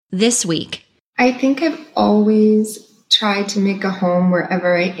This week, I think I've always tried to make a home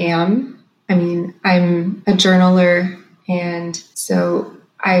wherever I am. I mean, I'm a journaler, and so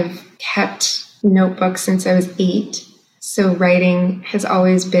I've kept notebooks since I was 8. So writing has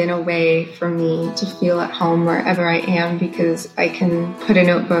always been a way for me to feel at home wherever I am, because I can put a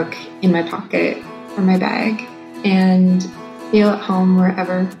notebook in my pocket or my bag and feel at home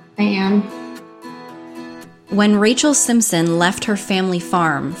wherever I am. when Rachel Simpson left her family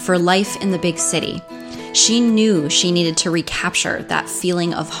farm for life in the big city, she knew she needed to recapture that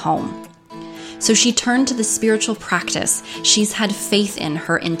feeling of home. So she turned to the spiritual practice she's had faith in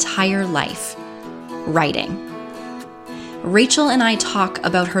her entire life: writing. Rachel and I talk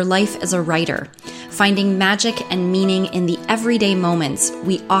about her life as a writer, finding magic and meaning in the everyday moments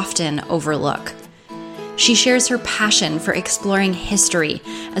we often overlook. She shares her passion for exploring history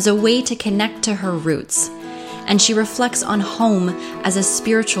as a way to connect to her roots, and she reflects on home as a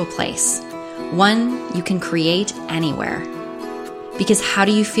spiritual place, one you can create anywhere. Because how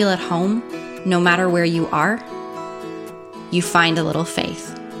do you feel at home, no matter where you are? You find a little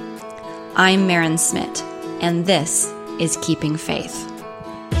faith. I'm Maren Smith, and this is Keeping Faith.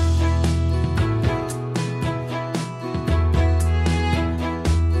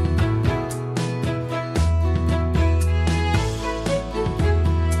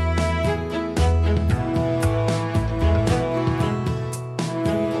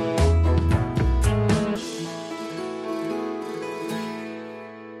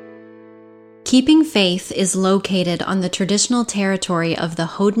 Keeping Faith is located on the traditional territory of the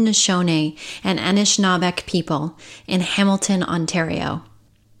Haudenosaunee and Anishinaabeg people in Hamilton, Ontario.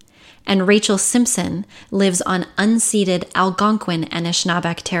 And Rachel Simpson lives on unceded Algonquin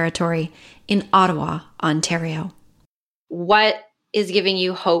Anishinaabeg territory in Ottawa, Ontario. What is giving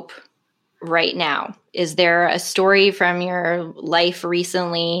you hope right now? Is there a story from your life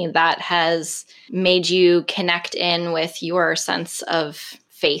recently that has made you connect in with your sense of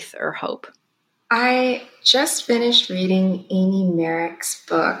faith or hope? I just finished reading Amy Merrick's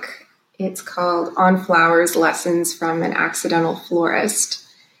book. It's called On Flowers: Lessons from an Accidental Florist.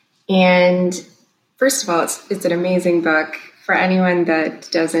 And first of all, it's an amazing book. For anyone that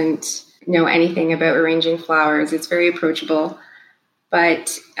doesn't know anything about arranging flowers, it's very approachable.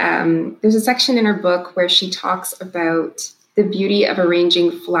 But there's a section in her book where she talks about the beauty of arranging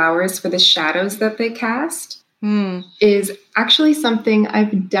flowers for the shadows that they cast. Is actually something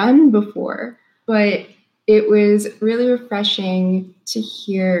I've done before. But it was really refreshing to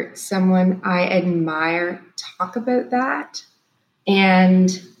hear someone I admire talk about that.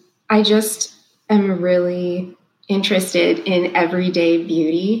 And I just am really interested in everyday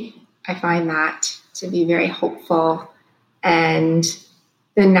beauty. I find that to be very hopeful. And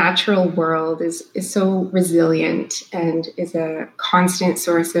the natural world is so resilient and is a constant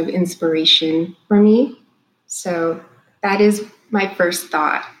source of inspiration for me. So that is my first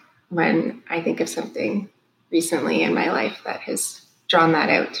thought when I think of something recently in my life that has drawn that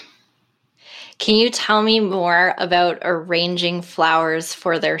out. Can you tell me more about arranging flowers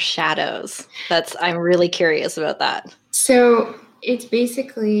for their shadows? I'm really curious about that. So it's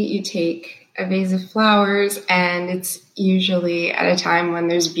basically you take a vase of flowers, and it's usually at a time when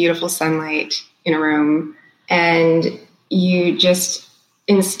there's beautiful sunlight in a room, and you just,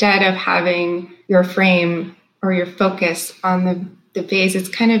 instead of having your frame or your focus on the vase, it's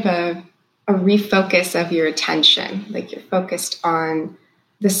kind of a refocus of your attention. Like you're focused on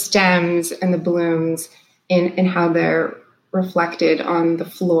the stems and the blooms and how they're reflected on the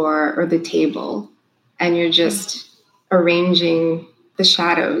floor or the table. And you're just arranging the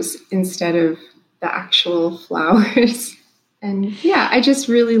shadows instead of the actual flowers. And yeah, I just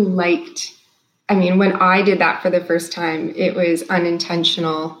really liked, when I did that for the first time, it was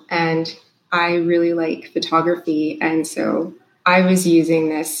unintentional, and I really like photography. And so I was using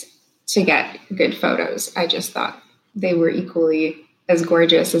this to get good photos. I just thought they were equally as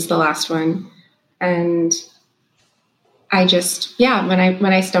gorgeous as the last one. And I just, when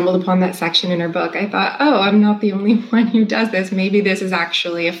I stumbled upon that section in her book, I thought, oh, I'm not the only one who does this. Maybe this is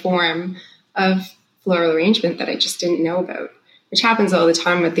actually a form of floral arrangement that I just didn't know about, which happens all the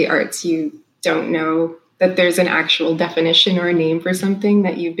time with the arts. You don't know that there's an actual definition or a name for something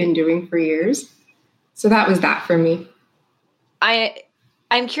that you've been doing for years. So that was that for me.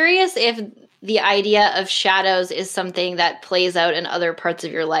 I'm curious if the idea of shadows is something that plays out in other parts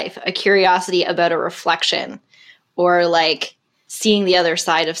of your life, a curiosity about a reflection or like seeing the other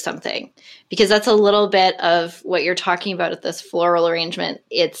side of something, because that's a little bit of what you're talking about at this floral arrangement.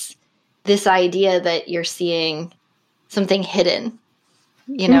 It's this idea that you're seeing something hidden,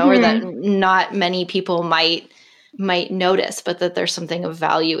 or that not many people might might notice, but that there's something of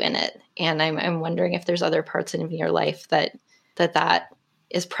value in it. And I'm wondering if there's other parts in your life that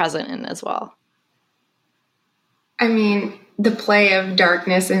is present in as well. I mean, the play of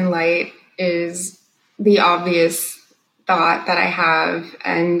darkness and light is the obvious thought that I have,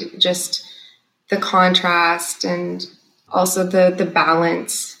 and just the contrast and also the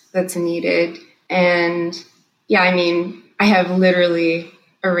balance that's needed. And yeah, I mean, I have literally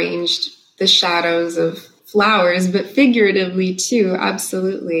arranged the shadows of flowers, but figuratively too,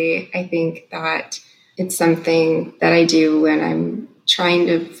 absolutely. I think that it's something that I do when I'm trying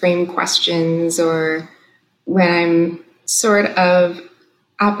to frame questions, or when I'm sort of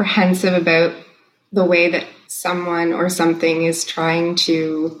apprehensive about the way that someone or something is trying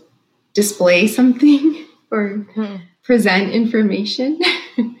to display something or present information,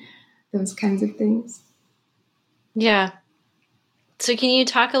 those kinds of things. Yeah. So can you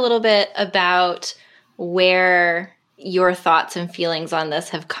talk a little bit about where your thoughts and feelings on this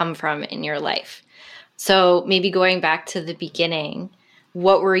have come from in your life? So maybe going back to the beginning,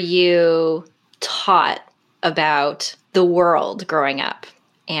 what were you taught about the world growing up?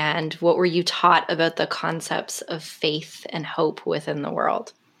 And what were you taught about the concepts of faith and hope within the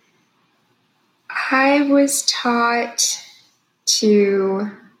world? I was taught to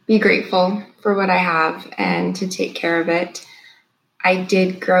be grateful for what I have and to take care of it. I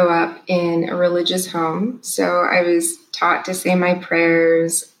did grow up in a religious home, so I was taught to say my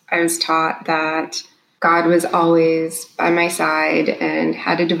prayers. I was taught that God was always by my side and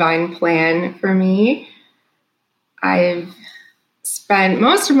had a divine plan for me. I've spent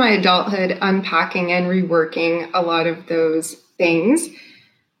most of my adulthood unpacking and reworking a lot of those things.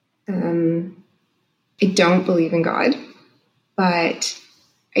 I don't believe in God, but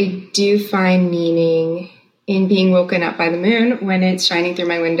I do find meaning in being woken up by the moon when it's shining through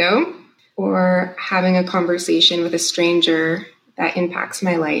my window, or having a conversation with a stranger that impacts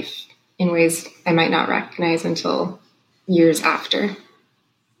my life in ways I might not recognize until years after.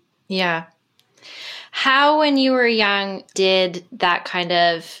 Yeah. How, when you were young, did that kind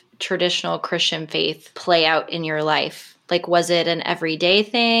of traditional Christian faith play out in your life? Like, was it an everyday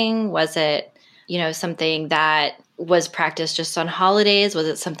thing? Was it, something that was practiced just on holidays? Was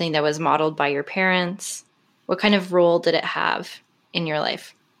it something that was modeled by your parents? What kind of role did it have in your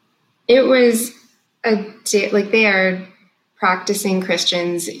life? It was they are practicing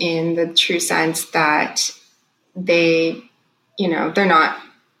Christians in the true sense that they're not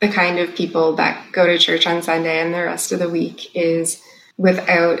the kind of people that go to church on Sunday and the rest of the week is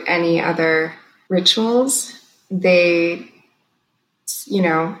without any other rituals. They,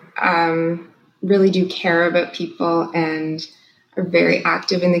 really do care about people and are very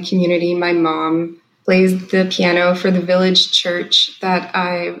active in the community. My mom plays the piano for the village church that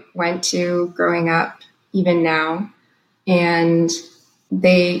I went to growing up, even now. And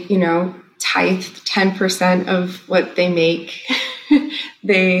they, tithe 10% of what they make.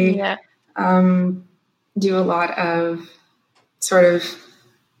 They do a lot of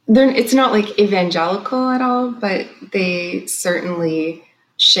it's not like evangelical at all, but they certainly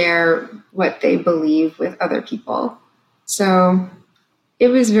share what they believe with other people. So it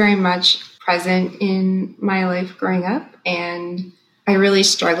was very much present in my life growing up, and I really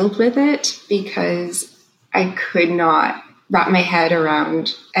struggled with it because I could not wrap my head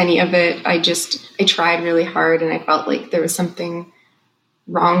around any of it. I tried really hard, and I felt like there was something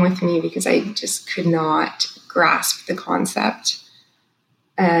wrong with me because I just could not grasp the concept.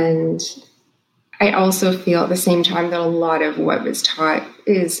 And I also feel at the same time that a lot of what was taught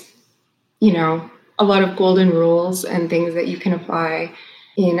is, a lot of golden rules and things that you can apply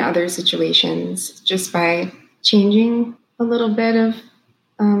in other situations just by changing a little bit of,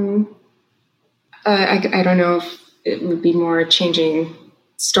 I don't know if it would be more changing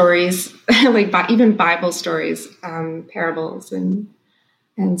stories, like even Bible stories, parables and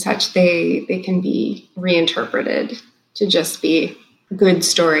such. They can be reinterpreted to just be good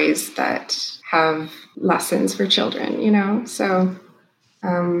stories that have lessons for children, So,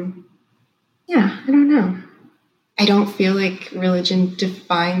 I don't know. I don't feel like religion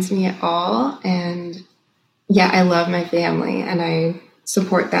defines me at all. And I love my family and I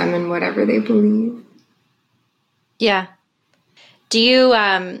support them in whatever they believe. Yeah. Do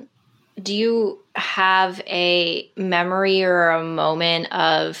you have a memory or a moment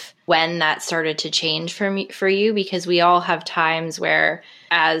of when that started to change for you? Because we all have times where,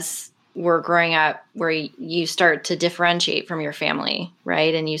 as we're growing up, where you start to differentiate from your family,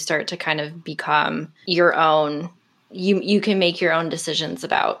 right? And you start to kind of become your own. You can make your own decisions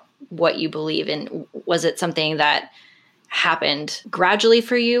about what you believe in. Was it something that happened gradually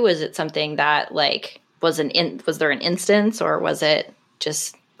for you? Was it something that was there an instance, or was it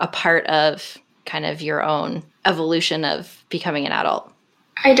just a part of kind of your own evolution of becoming an adult?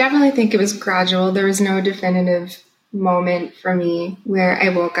 I definitely think it was gradual. There was no definitive moment for me where I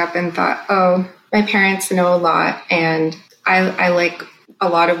woke up and thought, oh, my parents know a lot and I like a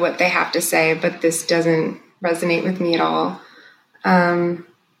lot of what they have to say, but this doesn't resonate with me at all.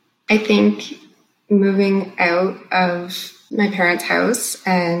 I think moving out of my parents' house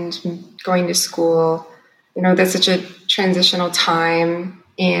and going to school, that's such a transitional time,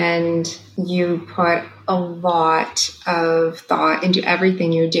 and you put a lot of thought into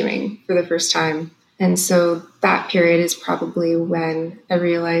everything you're doing for the first time. And so that period is probably when I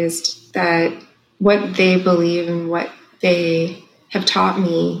realized that what they believe and what they have taught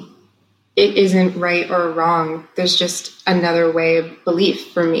me, it isn't right or wrong. There's just another way of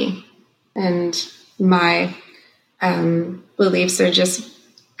belief for me. And my beliefs are just,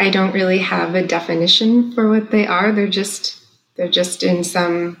 I don't really have a definition for what they are. They're just in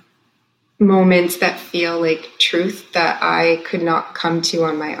some moments that feel like truth that I could not come to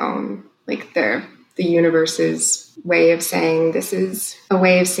on my own. Like they're the universe's way of saying this is a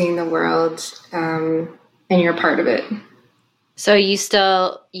way of seeing the world, and you're a part of it. So you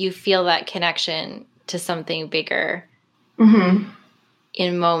feel that connection to something bigger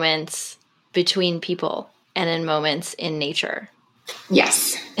in moments between people and in moments in nature.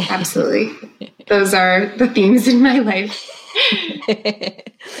 Yes, absolutely. Those are the themes in my life.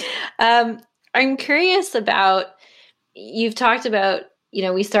 I'm curious about, you've talked about,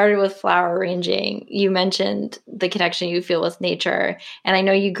 we started with flower arranging. You mentioned the connection you feel with nature. And I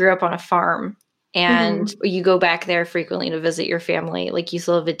know you grew up on a farm and you go back there frequently to visit your family. Like you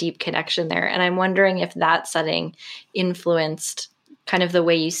still have a deep connection there. And I'm wondering if that setting influenced kind of the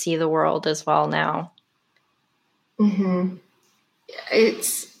way you see the world as well now.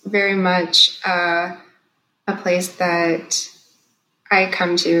 It's very much a place that I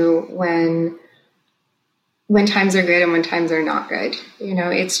come to when times are good and when times are not good.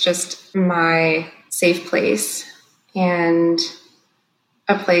 It's just my safe place and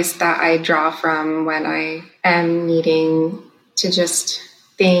a place that I draw from when I am needing to just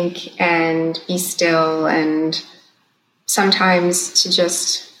think and be still, and sometimes to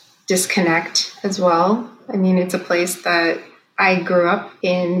just disconnect as well. I mean, it's a place that I grew up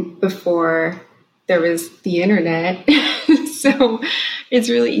in before there was the internet. So it's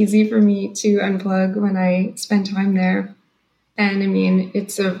really easy for me to unplug when I spend time there. And I mean,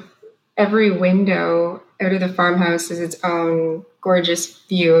 every window out of the farmhouse is its own gorgeous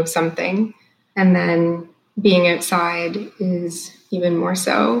view of something. And then being outside is even more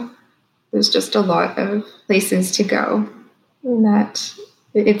so. There's just a lot of places to go in that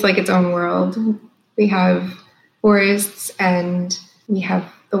it's like its own world. We have forests and we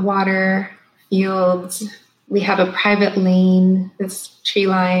have the water, fields. We have a private lane that's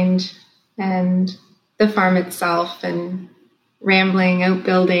tree-lined, and the farm itself and rambling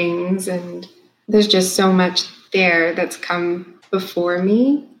outbuildings. And there's just so much there that's come before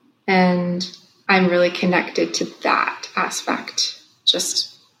me. And I'm really connected to that aspect.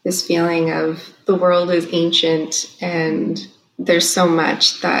 Just this feeling of the world is ancient and there's so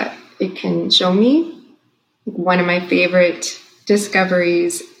much that it can show me. One of my favorite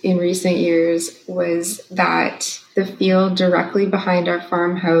discoveries in recent years was that the field directly behind our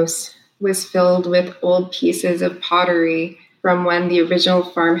farmhouse was filled with old pieces of pottery from when the original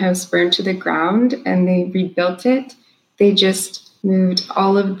farmhouse burned to the ground and they rebuilt it. They just moved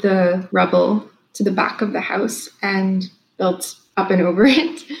all of the rubble to the back of the house and built up and over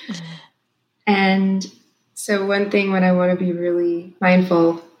it. And so one thing when I want to be really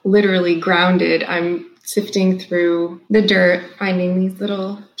mindful, literally grounded, I'm sifting through the dirt, finding these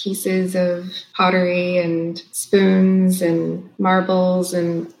little pieces of pottery and spoons and marbles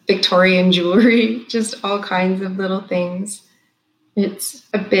and Victorian jewelry, just all kinds of little things. It's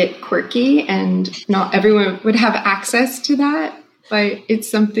a bit quirky and not everyone would have access to that, but it's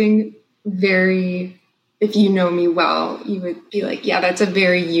something very, if you know me well, you would be like, yeah, that's a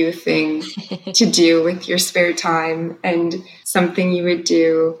very you thing to do with your spare time and something you would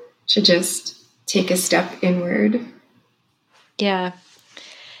do to just take a step inward. Yeah.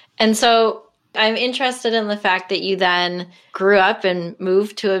 And so I'm interested in the fact that you then grew up and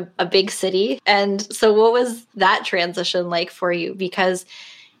moved to a big city. And so what was that transition like for you? Because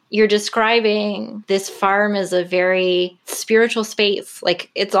you're describing this farm as a very spiritual space.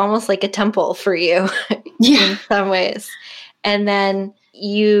 Like it's almost like a temple for you in some ways. And then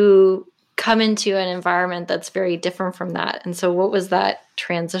you come into an environment that's very different from that. And so what was that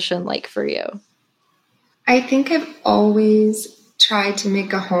transition like for you? I think I've always tried to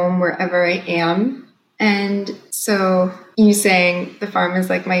make a home wherever I am. And so you saying the farm is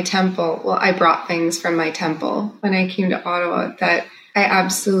like my temple. Well, I brought things from my temple when I came to Ottawa that I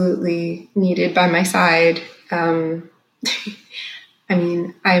absolutely needed by my side. I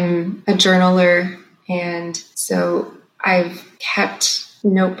mean, I'm a journaler, and so I've kept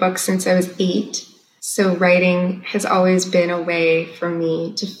notebooks since I was 8. So writing has always been a way for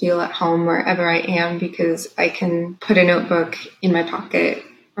me to feel at home wherever I am, because I can put a notebook in my pocket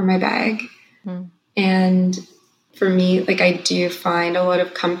or my bag. And for me, like, I do find a lot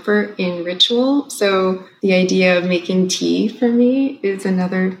of comfort in ritual. So the idea of making tea for me is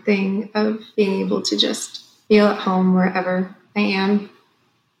another thing of being able to just feel at home wherever I am.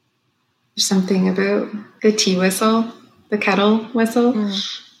 There's something about the tea whistle, the kettle whistle,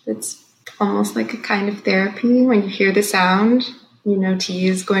 that's almost like a kind of therapy. When you hear the sound, you know tea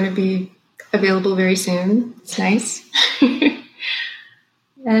is going to be available very soon. It's nice.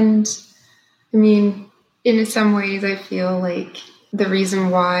 And I mean, in some ways, I feel like the reason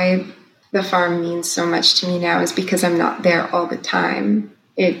why the farm means so much to me now is because I'm not there all the time.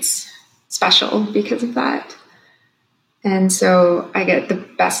 It's special because of that. And so I get the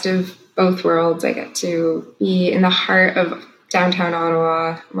best of both worlds. I get to be in the heart of downtown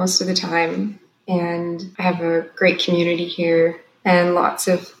Ottawa most of the time. And I have a great community here and lots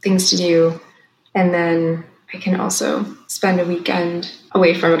of things to do. And then I can also spend a weekend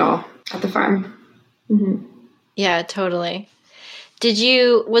away from it all at the farm. Mm-hmm. Yeah, totally.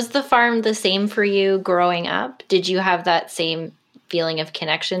 Was the farm the same for you growing up? Did you have that same feeling of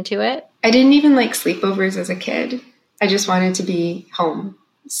connection to it? I didn't even like sleepovers as a kid. I just wanted to be home.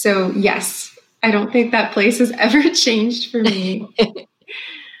 So yes, I don't think that place has ever changed for me.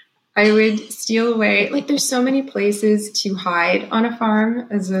 I would steal away. Like, there's so many places to hide on a farm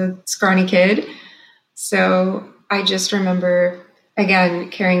as a scrawny kid. So I just remember,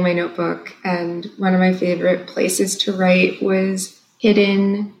 again, carrying my notebook, and one of my favorite places to write was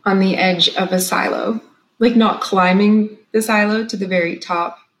hidden on the edge of a silo. Like, not climbing the silo to the very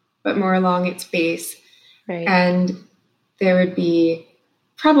top, but more along its base. Right. And there would be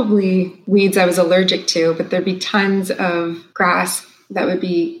probably weeds I was allergic to, but there'd be tons of grass that would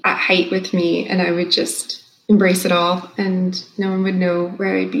be at height with me, and I would just embrace it all, and no one would know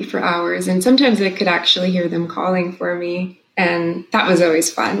where I'd be for hours. And sometimes I could actually hear them calling for me, and that was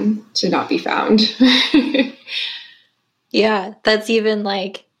always fun to not be found. Yeah, that's even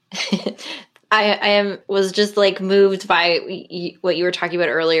like was just like moved by what you were talking about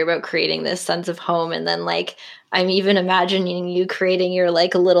earlier about creating this sense of home, and then like I'm even imagining you creating your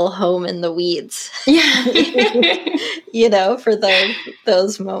like little home in the weeds. Yeah. You know, for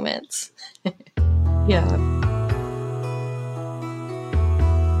those moments. Yeah.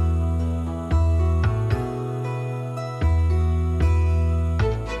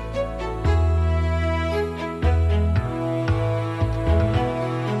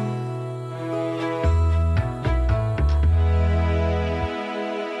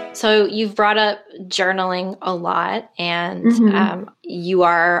 So you've brought up journaling a lot, and you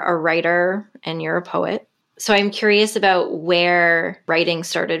are a writer and you're a poet. So I'm curious about where writing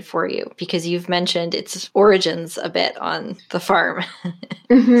started for you, because you've mentioned its origins a bit on the farm.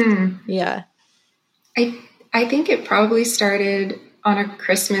 Yeah. I think it probably started on a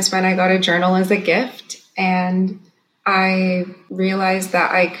Christmas when I got a journal as a gift, and I realized that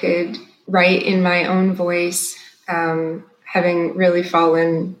I could write in my own voice, having really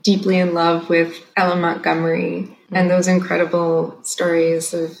fallen deeply in love with Ellen Montgomery and those incredible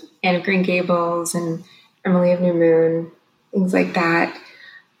stories of Anne of Green Gables and Emily of New Moon, things like that.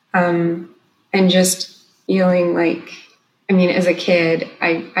 And just feeling like, I mean, as a kid,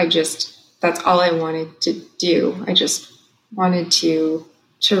 I just, that's all I wanted to do. I just wanted to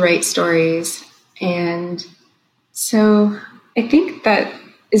write stories. And so I think that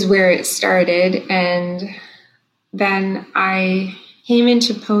is where it started. And then I came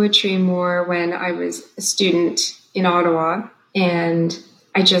into poetry more when I was a student in Ottawa, and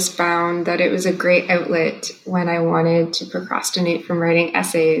I just found that it was a great outlet when I wanted to procrastinate from writing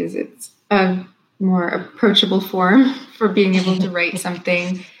essays. It's a more approachable form for being able to write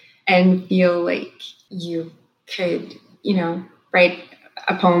something and feel like you could, you know, write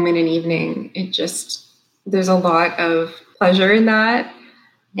a poem in an evening. It just, there's a lot of pleasure in that.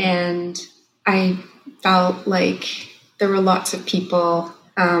 And I felt like there were lots of people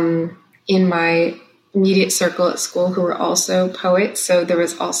in my immediate circle at school who were also poets. So there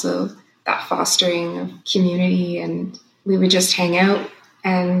was also that fostering of community, and we would just hang out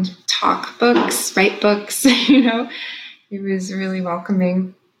and talk books, write books, you know. It was really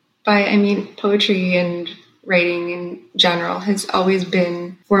welcoming. But I mean, poetry and writing in general has always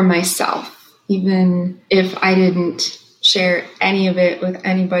been for myself. even if I didn't share any of it with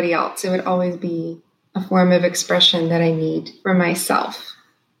anybody else, it would always be a form of expression that I need for myself.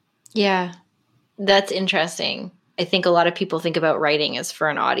 Yeah, that's interesting. I think a lot of people think about writing as for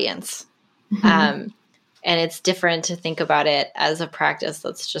an audience. And it's different to think about it as a practice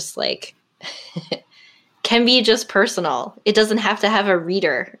that's just like, can be just personal. It doesn't have to have a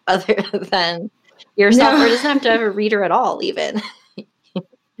reader other than yourself, or it doesn't have to have a reader at all, even.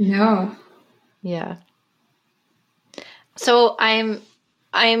 No. Yeah. So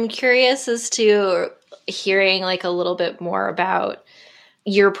I'm curious as to hearing like a little bit more about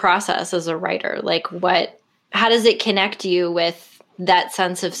your process as a writer. Like how does it connect you with that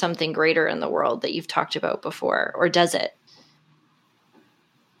sense of something greater in the world that you've talked about before, or does it?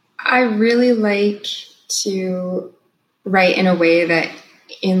 I really like to write in a way that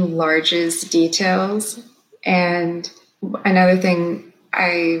enlarges details. And another thing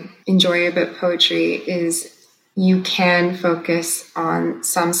I enjoy about poetry is you can focus on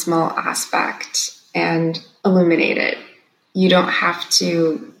some small aspect and illuminate it. You don't have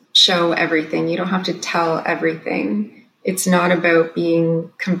to show everything. You don't have to tell everything. It's not about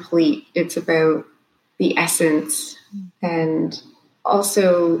being complete. It's about the essence and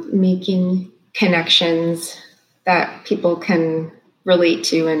also making connections that people can relate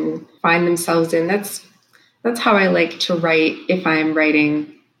to and find themselves in. That's how I like to write if I'm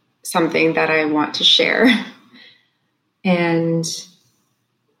writing something that I want to share. And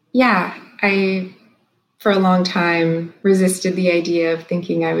yeah, I, for a long time, resisted the idea of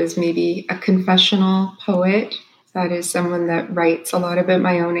thinking I was maybe a confessional poet. That is someone that writes a lot about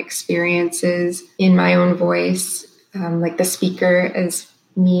my own experiences in my own voice, like the speaker as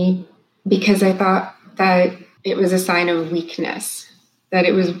me, because I thought that it was a sign of weakness, that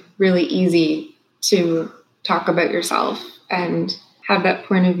it was really easy to talk about yourself and have that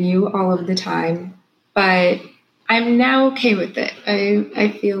point of view all of the time. But I'm now okay with it.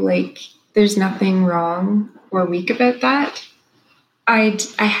 I feel like there's nothing wrong or weak about that. I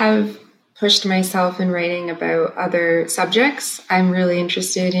have pushed myself in writing about other subjects. I'm really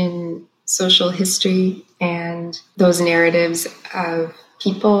interested in social history and those narratives of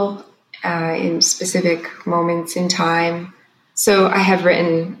people in specific moments in time. So I have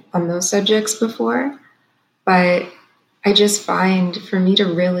written on those subjects before, but I just find for me to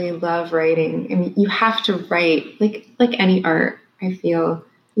really love writing, I mean, you have to write like any art, I feel.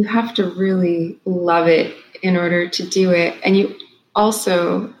 You have to really love it in order to do it. And you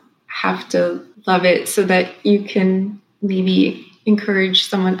also have to love it so that you can maybe encourage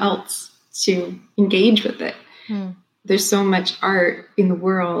someone else to engage with it. There's so much art in the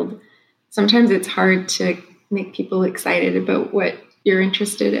world. Sometimes it's hard to make people excited about what you're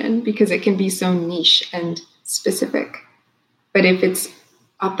interested in because it can be so niche and specific. But if it's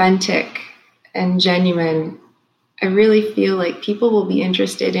authentic and genuine, I really feel like people will be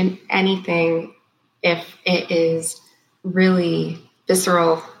interested in anything if it is really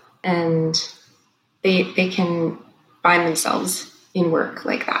visceral and they can find themselves in work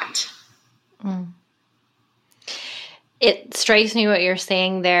like that. It strikes me what you're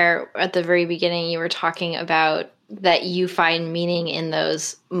saying there at the very beginning. You were talking about that you find meaning in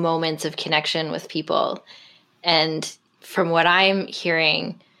those moments of connection with people. And from what I'm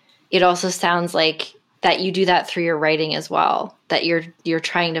hearing, it also sounds like that you do that through your writing as well, that you're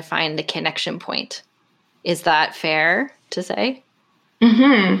trying to find the connection point. Is that fair to say?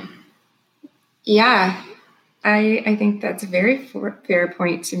 Mm-hmm. Yeah, I think that's a very fair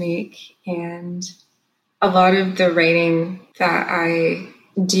point to make. And a lot of the writing that I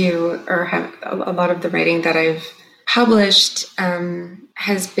do, or have a lot of the writing that I've published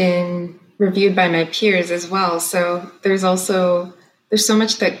has been reviewed by my peers as well. So there's so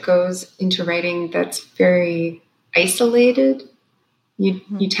much that goes into writing that's very isolated.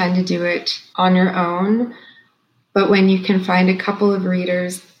 You tend to do it on your own. But when you can find a couple of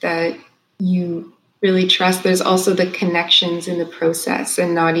readers that you really trust, there's also the connections in the process,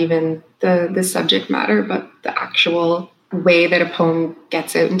 and not even the subject matter, but the actual way that a poem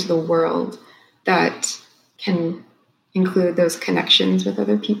gets out into the world that can include those connections with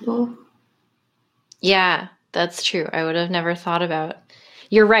other people. Yeah, that's true. I would have never thought about.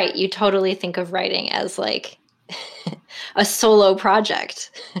 You're right. You totally think of writing as like a solo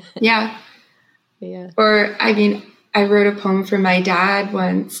project. Yeah. Yeah. Or, I mean, I wrote a poem for my dad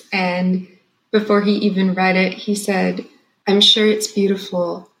once, and before he even read it, he said, "I'm sure it's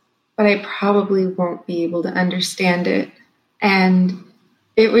beautiful, but I probably won't be able to understand it." And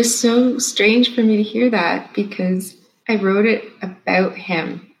it was so strange for me to hear that because I wrote it about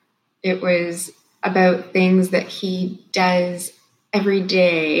him. It was about things that he does every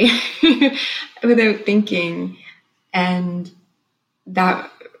day without thinking. And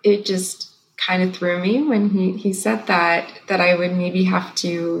that, it just kind of threw me when he said that I would maybe have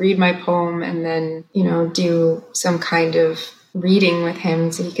to read my poem and then, do some kind of reading with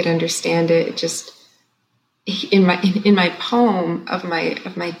him so he could understand it. It just, in my poem of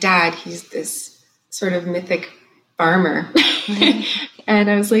my dad, he's this sort of mythic farmer. And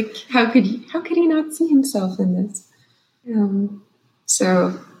I was like, how could he not see himself in this?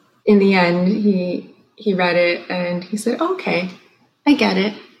 So in the end, he read it and he said, okay, I get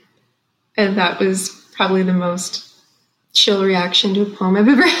it. And that was probably the most chill reaction to a poem I've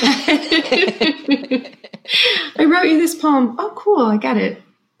ever had. I wrote you this poem. Oh, cool. I get it.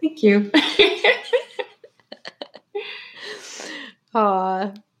 Thank you.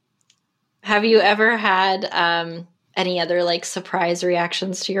 Aw. Have you ever had any other like surprise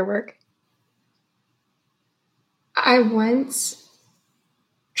reactions to your work? I once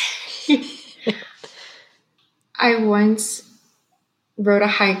wrote a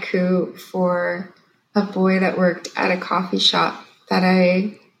haiku for a boy that worked at a coffee shop that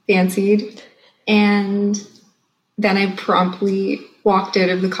I fancied. And then I promptly walked out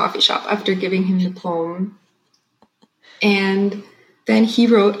of the coffee shop after giving him the poem. And then he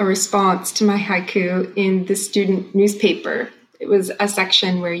wrote a response to my haiku in the student newspaper. It was a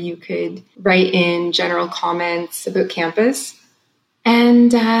section where you could write in general comments about campus.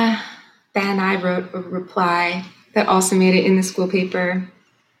 And then I wrote a reply that also made it in the school paper.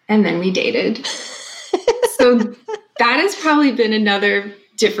 And then we dated. So that has probably been another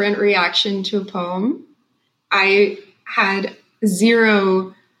different reaction to a poem. I had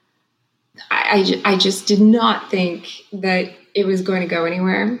zero... I just did not think that it was going to go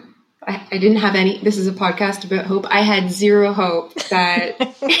anywhere. I didn't have any... This is a podcast about hope. I had zero hope that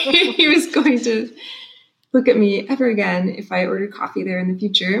he was going to look at me ever again if I ordered coffee there in the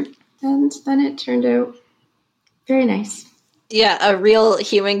future. And then it turned out very nice. Yeah, a real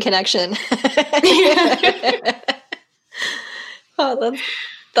human connection. Oh,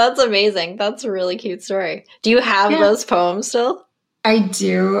 that's amazing. That's a really cute story. Do you have those poems still? I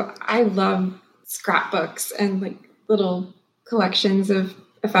do. I love scrapbooks and like little collections of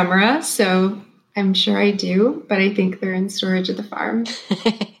ephemera, so I'm sure I do, but I think they're in storage at the farm.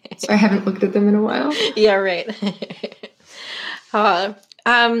 So I haven't looked at them in a while. Yeah, right.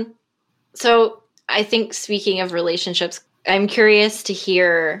 So I think speaking of relationships, I'm curious to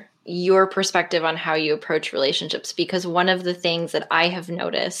hear your perspective on how you approach relationships, because one of the things that I have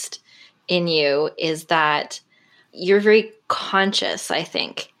noticed in you is that you're very conscious, I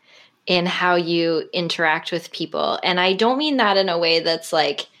think, in how you interact with people. And I don't mean that in a way that's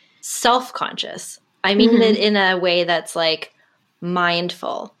like self-conscious. I mean it in a way that's like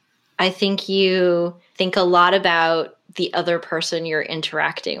mindful. I think you think a lot about the other person you're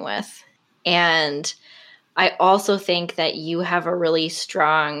interacting with. And I also think that you have a really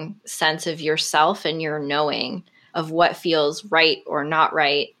strong sense of yourself and your knowing of what feels right or not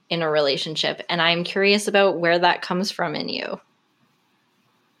right in a relationship. And I'm curious about where that comes from in you.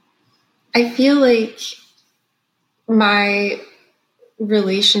 I feel like my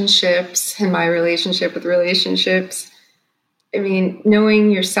relationships and my relationship with relationships, I mean,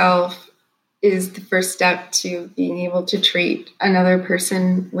 knowing yourself is the first step to being able to treat another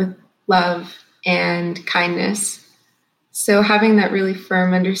person with love and kindness. So having that really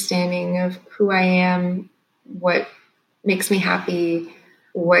firm understanding of who I am, what makes me happy,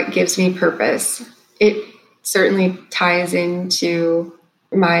 what gives me purpose, it certainly ties into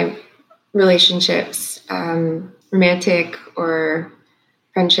my relationships, romantic or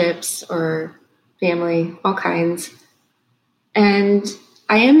friendships or family, all kinds. And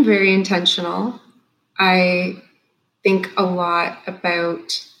I am very intentional. I think a lot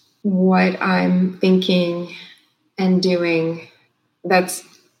about what I'm thinking and doing. That's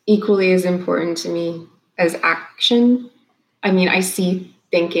equally as important to me as action. I mean, I see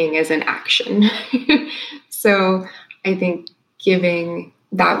thinking as an action. So I think giving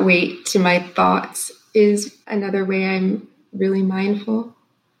that weight to my thoughts is another way I'm really mindful.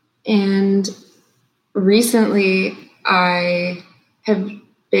 And recently, I have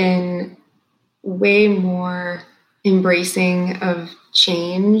been way more embracing of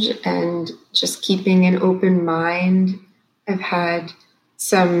change and just keeping an open mind. I've had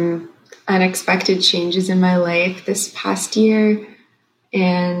some unexpected changes in my life this past year,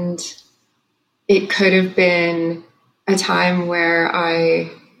 and it could have been a time where I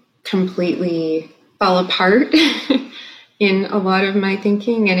completely fell apart in a lot of my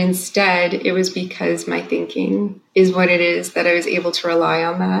thinking, and instead it was because my thinking is what it is that I was able to rely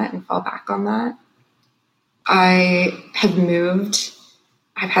on that and fall back on that. I have moved.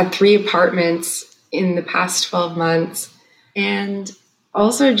 I've had 3 apartments in the past 12 months. And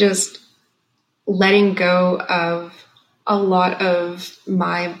also just letting go of a lot of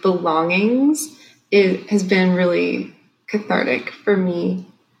my belongings has been really cathartic for me.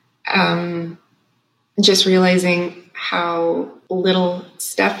 Just realizing how little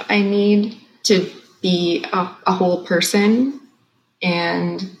stuff I need to be a whole person,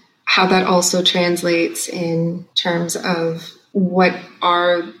 and how that also translates in terms of what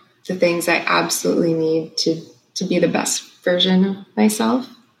are the things I absolutely need to be the best version of myself.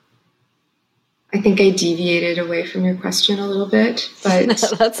 I think I deviated away from your question a little bit, but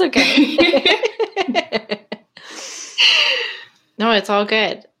that's okay. No, it's all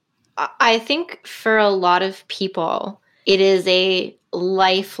good. I think for a lot of people, it is a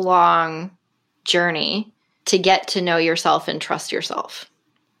lifelong journey to get to know yourself and trust yourself.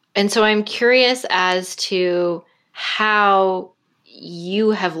 And so I'm curious as to how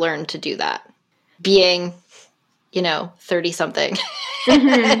you have learned to do that, being, 30 something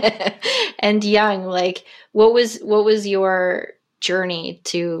and young. Like, what was your journey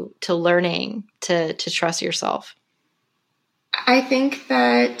to learning to trust yourself? I think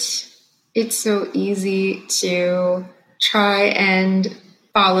that it's so easy to try and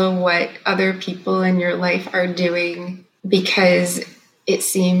follow what other people in your life are doing because it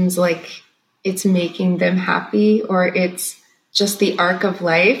seems like it's making them happy, or it's just the arc of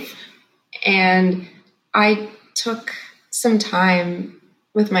life. And I took some time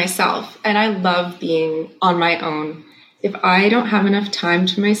with myself, and I love being on my own. If I don't have enough time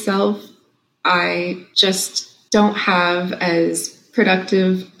to myself, I just don't have as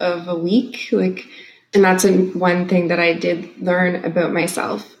productive of a week. And that's one thing that I did learn about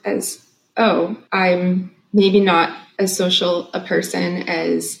myself as, I'm maybe not as social a person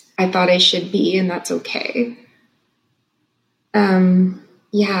as I thought I should be, and that's okay.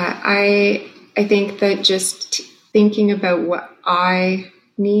 I think that just thinking about what I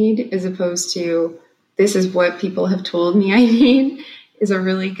need as opposed to this is what people have told me I need is a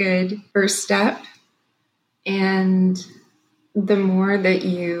really good first step. And the more that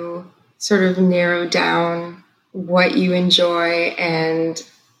you sort of narrow down what you enjoy and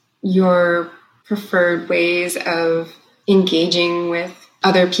your preferred ways of engaging with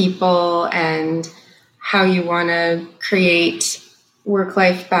other people and how you want to create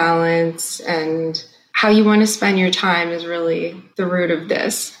work-life balance and how you want to spend your time is really the root of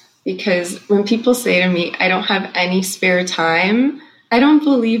this. Because when people say to me, I don't have any spare time, I don't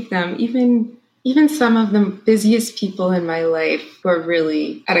believe them. Even some of the busiest people in my life who are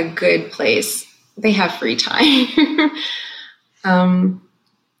really at a good place, they have free time.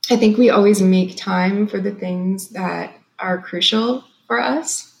 I think we always make time for the things that are crucial for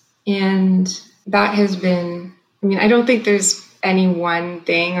us. And that has been, I don't think there's any one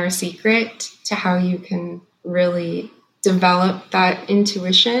thing or secret to how you can really develop that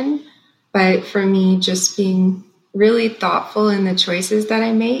intuition. But for me, just being really thoughtful in the choices that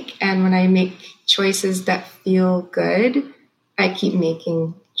I make. And when I make choices that feel good, I keep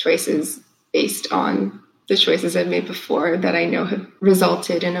making choices based on the choices I've made before that I know have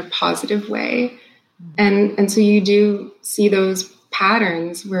resulted in a positive way. And so you do see those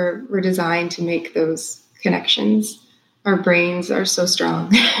patterns where we're designed to make those connections. Our brains are so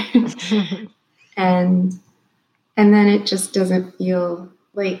strong. and then it just doesn't feel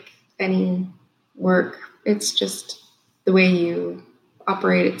like any work. It's just the way you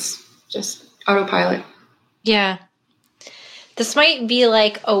operate. It's just autopilot. Yeah. This might be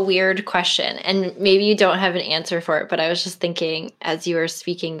like a weird question, and maybe you don't have an answer for it, but I was just thinking as you were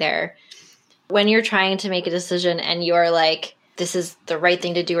speaking there, when you're trying to make a decision and you're like, this is the right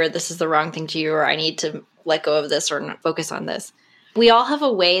thing to do, or this is the wrong thing to do, or I need to let go of this or not focus on this. We all have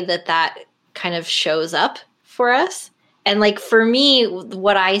a way that kind of shows up for us. And like, for me,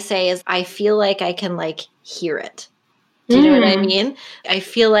 what I say is I feel like I can like hear it. Do you know what I mean? I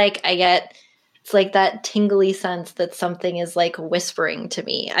feel like it's like that tingly sense that something is like whispering to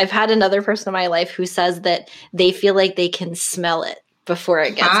me. I've had another person in my life who says that they feel like they can smell it before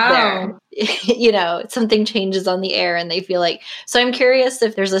it gets there. Something changes on the air and they feel like, so I'm curious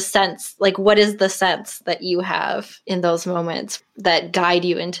if there's a sense, like what is the sense that you have in those moments that guide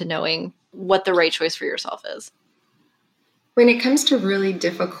you into knowing what the right choice for yourself is? When it comes to really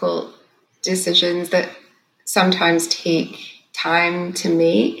difficult decisions that sometimes take time to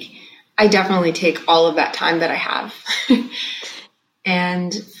make, I definitely take all of that time that I have.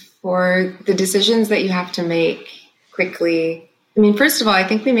 And for the decisions that you have to make quickly, first of all, I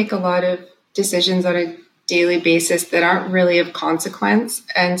think we make a lot of decisions on a daily basis that aren't really of consequence.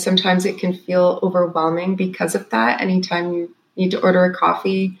 And sometimes it can feel overwhelming because of that. Anytime you need to order a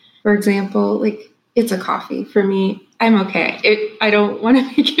coffee, for example, like it's a coffee. For me, I'm okay. I don't want to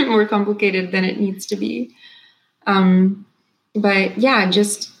make it more complicated than it needs to be. But yeah,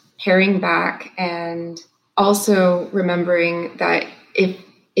 just paring back and also remembering that if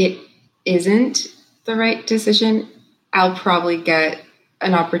it isn't the right decision, I'll probably get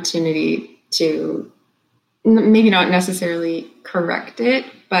an opportunity to maybe not necessarily correct it,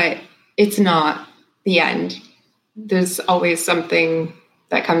 but it's not the end. There's always something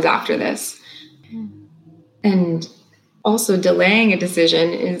that comes after this. And also delaying a decision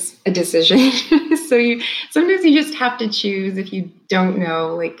is a decision. So sometimes you just have to choose if you don't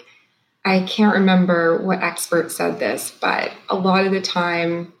know. Like, I can't remember what expert said this, but a lot of the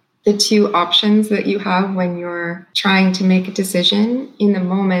time, the two options that you have when you're trying to make a decision, in the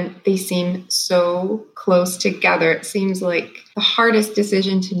moment, they seem so close together. It seems like the hardest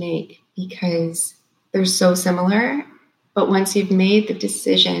decision to make because they're so similar. But once you've made the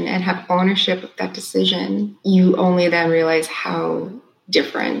decision and have ownership of that decision, you only then realize how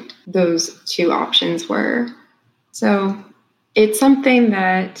different those two options were. So it's something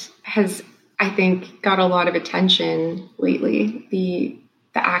that has, I think, got a lot of attention lately, the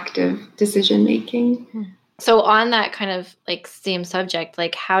active decision making. So on that kind of like same subject,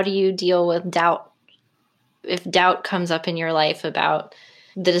 like how do you deal with doubt? If doubt comes up in your life about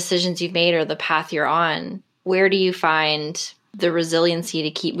the decisions you've made or the path you're on, where do you find the resiliency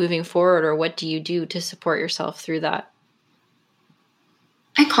to keep moving forward, or what do you do to support yourself through that?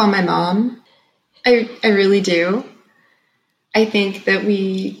 I call my mom. I really do. I think that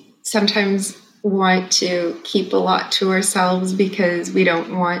we sometimes want to keep a lot to ourselves because we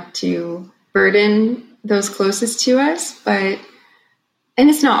don't want to burden those closest to us. And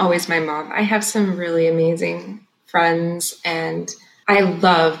it's not always my mom. I have some really amazing friends and I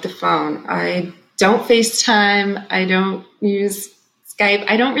love the phone. I don't FaceTime. I don't use Skype.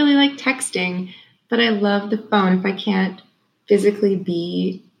 I don't really like texting, but I love the phone. If I can't physically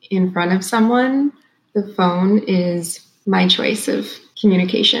be in front of someone, the phone is my choice of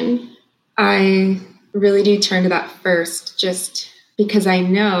communication. I really do turn to that first, just because I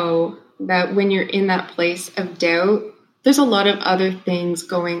know that when you're in that place of doubt, there's a lot of other things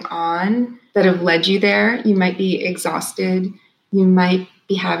going on that have led you there. You might be exhausted. You might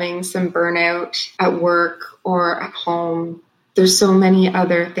be having some burnout at work or at home. There's so many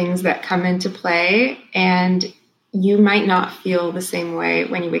other things that come into play, and you might not feel the same way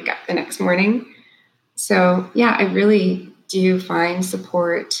when you wake up the next morning. So yeah, I really do find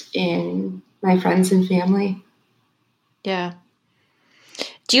support in my friends and family. Yeah.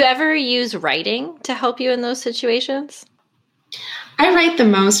 Do you ever use writing to help you in those situations? I write the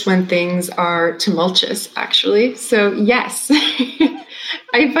most when things are tumultuous, actually. So yes,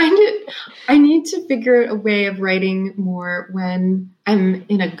 I find I need to figure out a way of writing more when I'm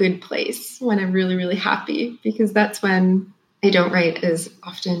in a good place, when I'm really, really happy, because that's when I don't write as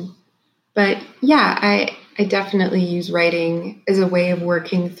often. But yeah, I definitely use writing as a way of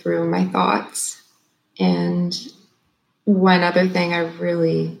working through my thoughts. And one other thing I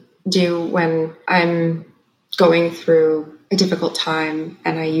really do when I'm going through a difficult time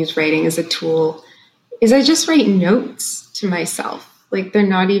and I use writing as a tool is I just write notes to myself. Like, they're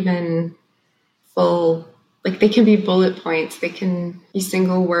not even full, like they can be bullet points, they can be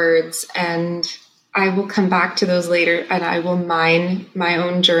single words, and I will come back to those later and I will mine my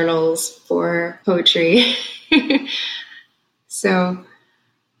own journals for poetry. So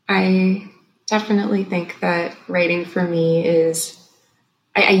I definitely think that writing for me is,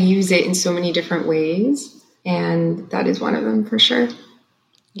 I use it in so many different ways, and that is one of them for sure.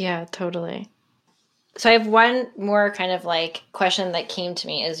 Yeah, totally. So I have one more kind of like question that came to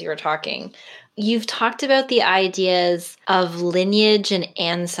me as you were talking. You've talked about the ideas of lineage and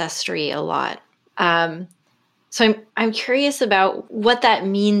ancestry a lot. So I'm curious about what that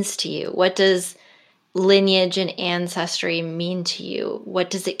means to you. What does lineage and ancestry mean to you? What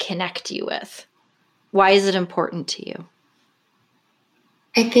does it connect you with? Why is it important to you?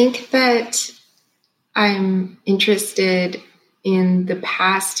 I think that I'm interested in the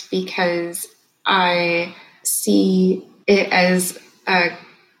past because I see it as a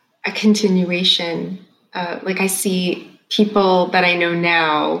continuation. Like, I see people that I know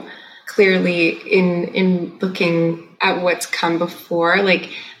now clearly in looking at what's come before. Like,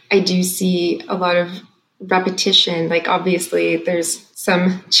 I do see a lot of repetition. Like, obviously there's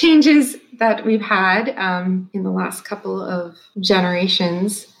some changes that we've had in the last couple of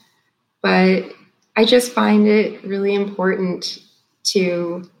generations, but I just find it really important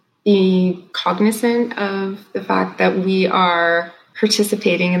to be cognizant of the fact that we are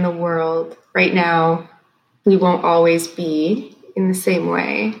participating in the world right now. We won't always be in the same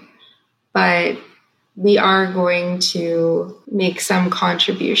way, but we are going to make some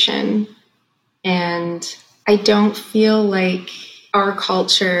contribution. And I don't feel like our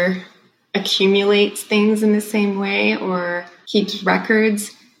culture accumulates things in the same way or keeps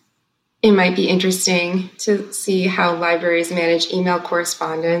records. It might be interesting to see how libraries manage email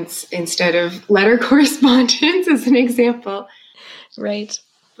correspondence instead of letter correspondence, as an example. Right.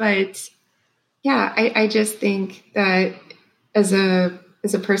 But yeah, I just think that as a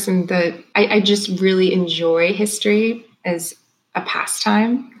person that I just really enjoy history as a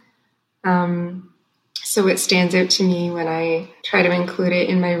pastime. So what stands out to me when I try to include it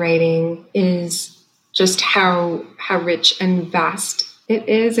in my writing is just how rich and vast it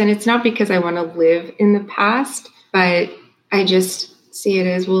is. And it's not because I want to live in the past, but I just see it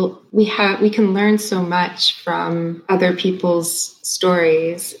as, well, we can learn so much from other people's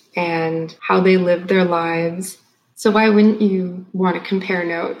stories and how they lived their lives. So why wouldn't you want to compare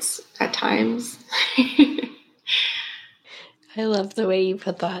notes at times? I love the way you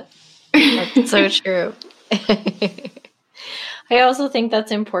put that. That's so true. I also think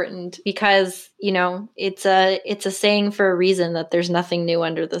that's important because, it's a saying for a reason that there's nothing new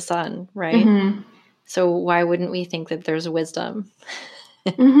under the sun, right? Mm-hmm. So why wouldn't we think that there's wisdom?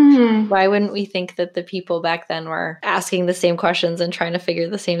 Mm-hmm. Why wouldn't we think that the people back then were asking the same questions and trying to figure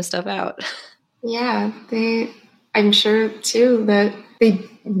the same stuff out? Yeah, I'm sure too that they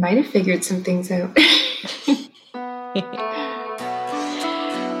might have figured some things out.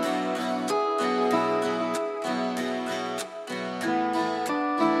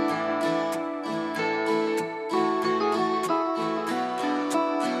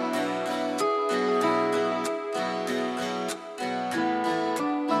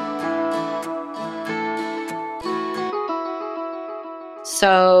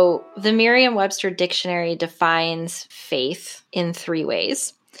 So the Merriam-Webster Dictionary defines faith in 3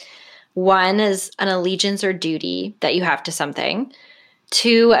 ways. 1 is an allegiance or duty that you have to something.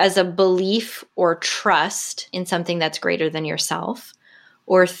 2 as a belief or trust in something that's greater than yourself.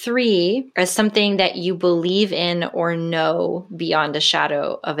 Or 3 as something that you believe in or know beyond a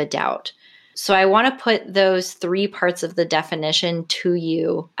shadow of a doubt. So I want to put those 3 parts of the definition to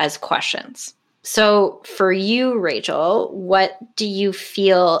you as questions. So for you, Rachel, what do you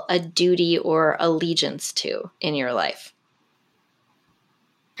feel a duty or allegiance to in your life?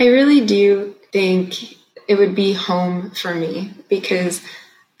 I really do think it would be home for me, because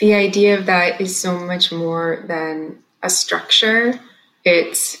the idea of that is so much more than a structure.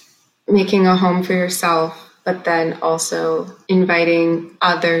 It's making a home for yourself, but then also inviting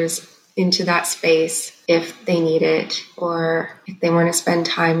others into that space if they need it or if they want to spend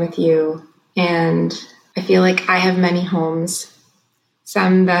time with you. And I feel like I have many homes,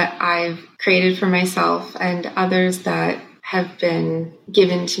 some that I've created for myself and others that have been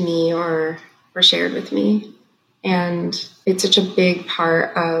given to me or shared with me. And it's such a big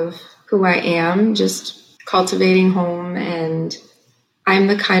part of who I am, just cultivating home. And I'm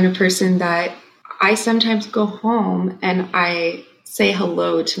the kind of person that I sometimes go home and I say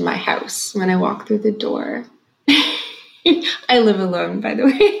hello to my house when I walk through the door. I live alone, by the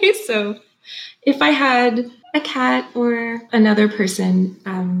way. So if I had a cat or another person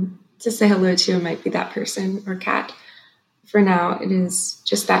to say hello to, it might be that person or cat. For now, it is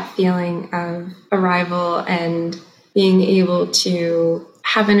just that feeling of arrival and being able to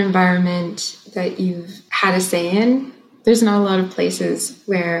have an environment that you've had a say in. There's not a lot of places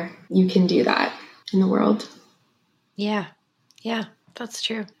where you can do that in the world. Yeah, that's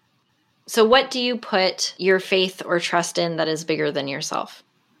true. So what do you put your faith or trust in that is bigger than yourself?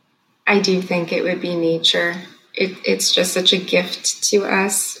 I do think it would be nature. It's just such a gift to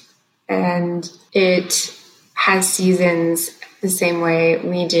us, and it has seasons the same way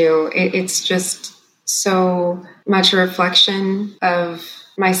we do. It's just so much a reflection of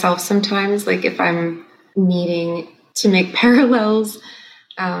myself sometimes. Like if I'm needing to make parallels,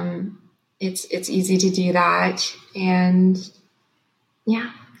 it's easy to do that. And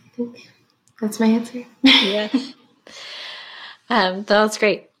yeah, I think that's my answer. Yeah. That's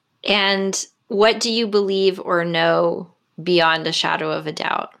great. And what do you believe or know beyond a shadow of a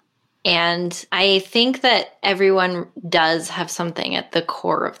doubt? And I think that everyone does have something at the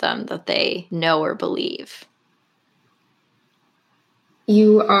core of them that they know or believe.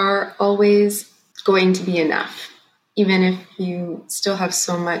 You are always going to be enough, even if you still have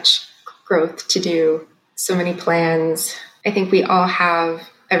so much growth to do, so many plans. I think we all have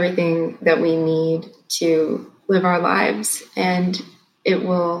everything that we need to live our lives. And it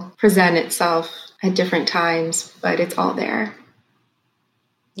will present itself at different times, but it's all there.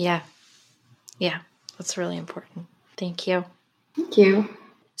 Yeah. Yeah. That's really important. Thank you. Thank you.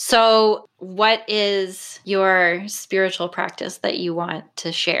 So, what is your spiritual practice that you want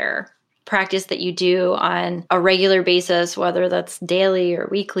to share? Practice that you do on a regular basis, whether that's daily or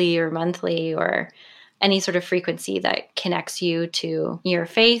weekly or monthly or any sort of frequency that connects you to your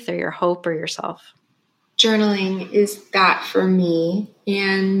faith or your hope or yourself? Journaling is that for me.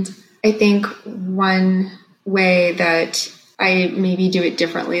 And I think one way that I maybe do it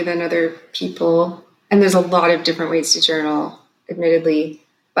differently than other people, and there's a lot of different ways to journal, admittedly,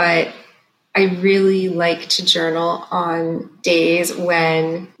 but I really like to journal on days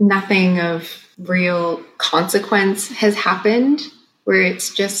when nothing of real consequence has happened, where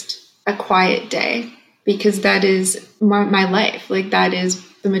it's just a quiet day, because that is my life. Like, that is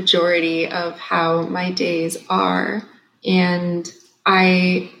the majority of how my days are. And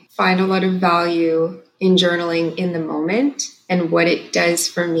I find a lot of value in journaling in the moment and what it does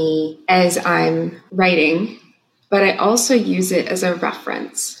for me as I'm writing. But I also use it as a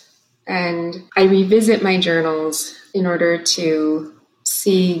reference. And I revisit my journals in order to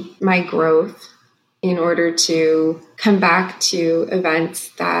see my growth, in order to come back to events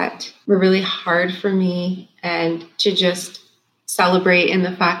that were really hard for me and to just celebrate in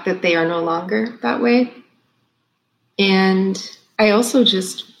the fact that they are no longer that way. And I also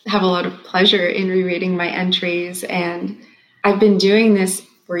just have a lot of pleasure in rereading my entries. And I've been doing this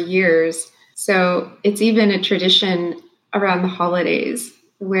for years. So it's even a tradition around the holidays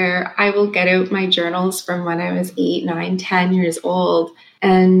where I will get out my journals from when I was 8, 9, 10 years old,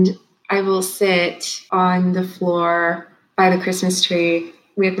 and I will sit on the floor by the Christmas tree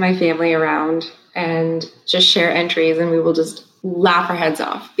with my family around and just share entries, and we will just laugh our heads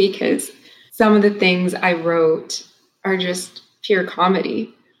off because some of the things I wrote are just pure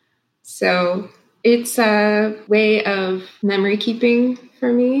comedy. So it's a way of memory keeping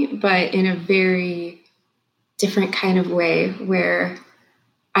for me, but in a very different kind of way where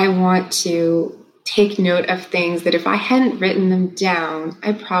I want to take note of things that if I hadn't written them down,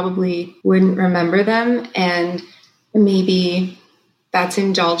 I probably wouldn't remember them. And maybe that's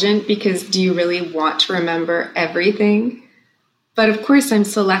indulgent because do you really want to remember everything? But of course, I'm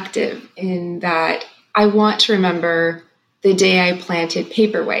selective in that I want to remember the day I planted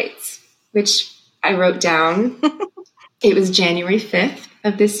paperwhites, which I wrote down. It was January 5th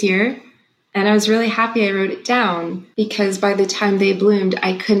of this year. And I was really happy I wrote it down because by the time they bloomed,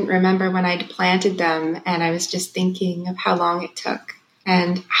 I couldn't remember when I'd planted them. And I was just thinking of how long it took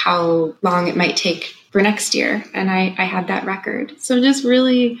and how long it might take for next year. And I had that record. So just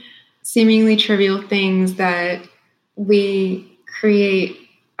really seemingly trivial things that we create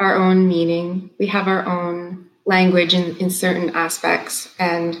our own meaning. We have our own language in certain aspects.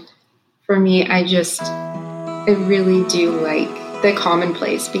 And for me, I really do like the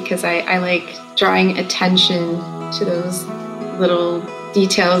commonplace because I like drawing attention to those little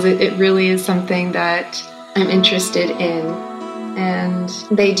details. It really is something that I'm interested in. And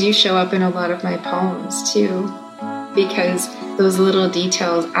they do show up in a lot of my poems too, because those little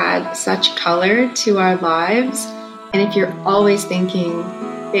details add such color to our lives. And if you're always thinking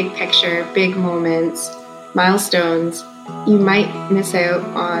big picture, big moments, milestones, you might miss out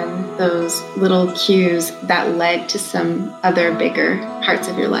on those little cues that led to some other bigger parts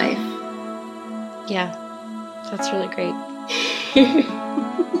of your life. Yeah, that's really great.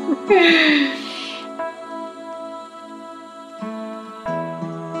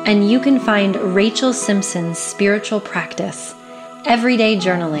 And you can find Rachel Simpson's spiritual practice, Everyday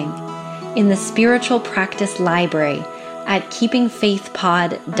Journaling, in the Spiritual Practice Library at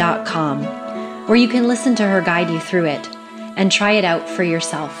keepingfaithpod.com, where you can listen to her guide you through it and try it out for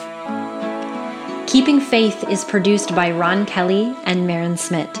yourself. Keeping Faith is produced by Ron Kelly and Maren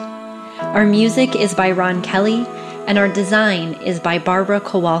Smith. Our music is by Ron Kelly, and our design is by Barbara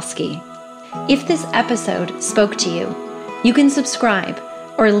Kowalski. If this episode spoke to you, you can subscribe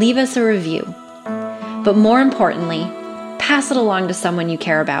or leave us a review. But more importantly, pass it along to someone you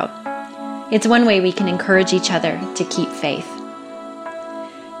care about. It's one way we can encourage each other to keep faith.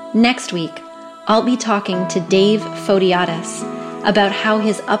 Next week, I'll be talking to Dave Photiadis about how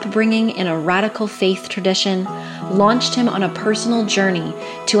his upbringing in a radical faith tradition launched him on a personal journey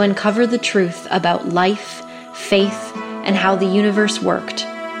to uncover the truth about life, faith, and how the universe worked.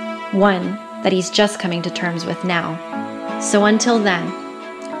 One that he's just coming to terms with now. So until then,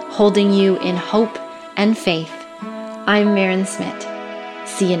 holding you in hope and faith, I'm Maren Smith.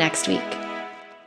 See you next week.